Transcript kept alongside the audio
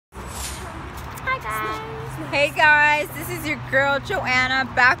Hey guys, this is your girl Joanna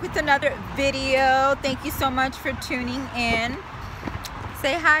back with another video. Thank you so much for tuning in.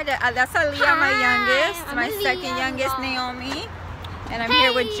 Say hi to that's Aliyah, my youngest, my second youngest, Naomi, and I'm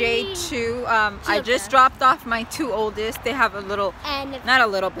here with Jade too. I just dropped off my two oldest. They have a little, not a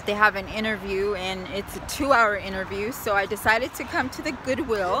little, but they have an interview, and it's a 2-hour interview. So I decided to come to the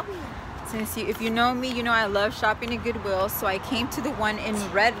Goodwill. Since if you know me, you know I love shopping at Goodwill. So I came to the one in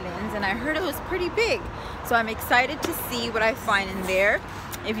Redlands, and I heard it was pretty big. So I'm excited to see what I find in there.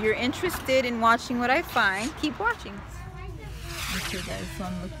 If you're interested in watching what I find, keep watching. Okay guys, so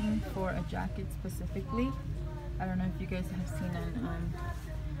I'm looking for a jacket specifically. I don't know if you guys have seen on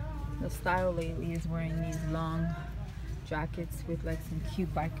the style lately is wearing these long jackets with like some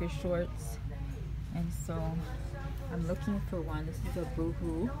cute biker shorts. And so I'm looking for one. This is a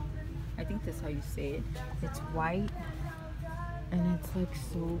Boohoo. I think that's how you say it. It's white and it's like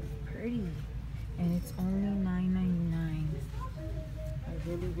so pretty, and it's only $9.99. I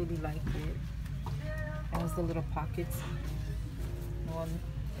really like it. It has the little pockets. Well,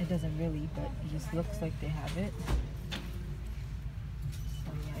 it doesn't really, but it just looks like they have it.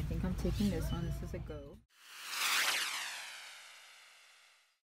 So yeah, I think I'm taking this one. This is a go.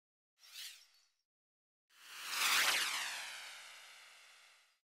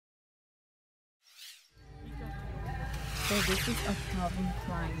 So this is a Calvin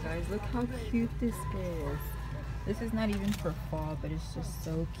Klein, guys. Look how cute this is. This is not even for fall, but it's just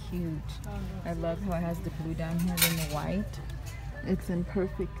so cute. I love how it has the blue down here and the white. It's in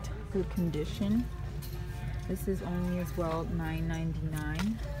perfect good condition. This is only as well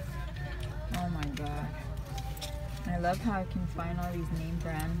 $9.99. Oh my god. I love how I can find all these name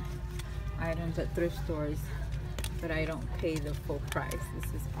brand items at thrift stores, but I don't pay the full price.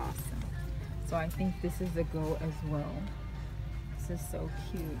 This is awesome. So I think this is a go as well. This is so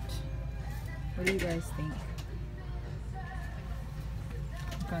cute. What do you guys think?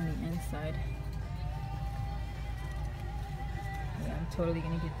 Look on the inside. Yeah, I'm totally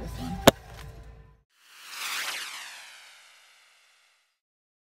gonna get this one.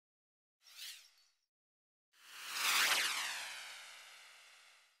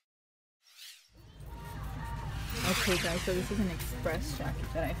 Okay guys, so this is an express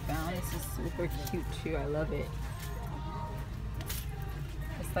jacket that I found. This is super cute too. I love it.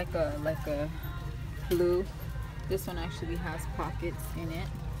 It's like a blue. This one actually has pockets in it.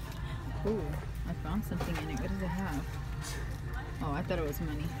 Ooh, I found something in it. What does it have? Oh, I thought it was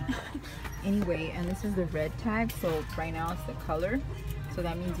money. Anyway, and this is the red tag. So right now it's the color. So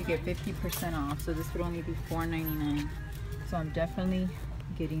that means you get 50% off. So this would only be $4.99. So I'm definitely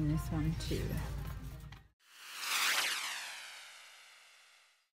getting this one too.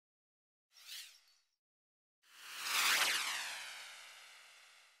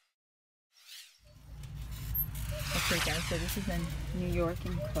 Okay guys, so this is in New York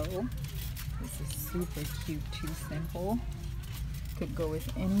 & Co. This is super cute too, simple. Could go with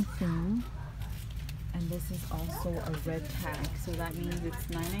anything. And this is also a red tag. So that means it's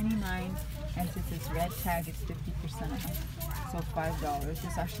 $9.99, and since it's red tag, it's 50% off. So $5.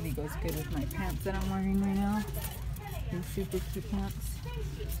 This actually goes good with my pants that I'm wearing right now. These super cute pants.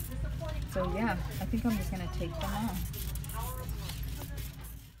 So yeah, I think I'm just gonna take them off.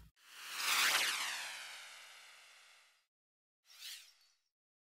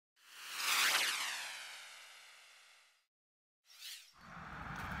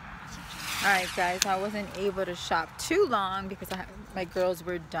 Alright guys, I wasn't able to shop too long because my girls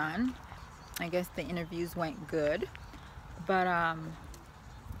were done. I guess the interviews went good. But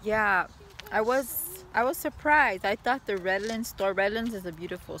yeah, I was surprised. I thought the Redlands store, Redlands is a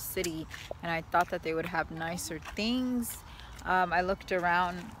beautiful city, and I thought that they would have nicer things. I looked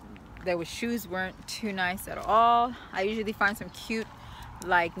around, shoes weren't too nice at all. I usually find some cute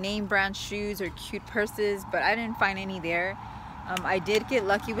like name brand shoes or cute purses, but I didn't find any there. I did get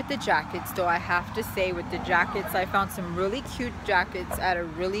lucky with the jackets, though. I have to say, with the jackets, I found some really cute jackets at a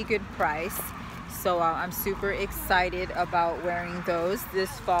really good price. So I'm super excited about wearing those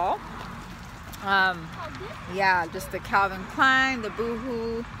this fall. Yeah, just the Calvin Klein, the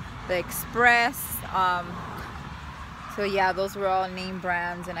Boohoo, the Express. So yeah, those were all name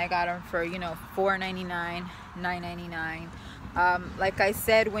brands, and I got them for, you know, $4.99, $9.99. Like I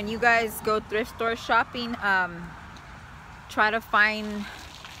said, when you guys go thrift store shopping, try to find,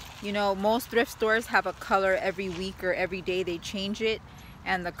 you know, most thrift stores have a color every week or every day. They change it,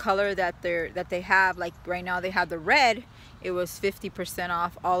 and the color that they have, like right now they have the red. It was 50%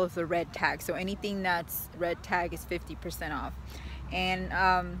 off all of the red tags. So anything that's red tag is 50% off. And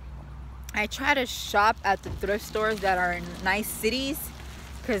I try to shop at the thrift stores that are in nice cities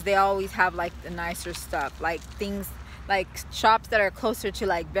because they always have like the nicer stuff, like things like shops that are closer to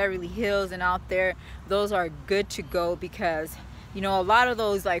like Beverly Hills and out there. Those are good to go, because you know, a lot of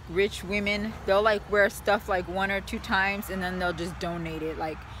those like rich women, they'll like wear stuff like 1 or 2 times and then they'll just donate it.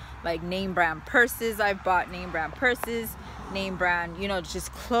 Like name brand purses. I've bought name brand purses, name brand, you know,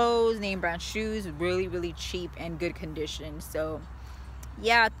 just clothes, name brand shoes, really cheap and good condition. So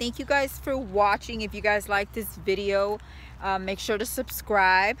yeah, thank you guys for watching. If you guys like this video, make sure to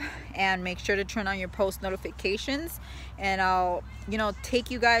subscribe and make sure to turn on your post notifications, and I'll, you know, take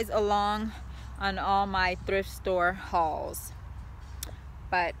you guys along on all my thrift store hauls.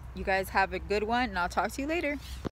 But you guys have a good one, and I'll talk to you later.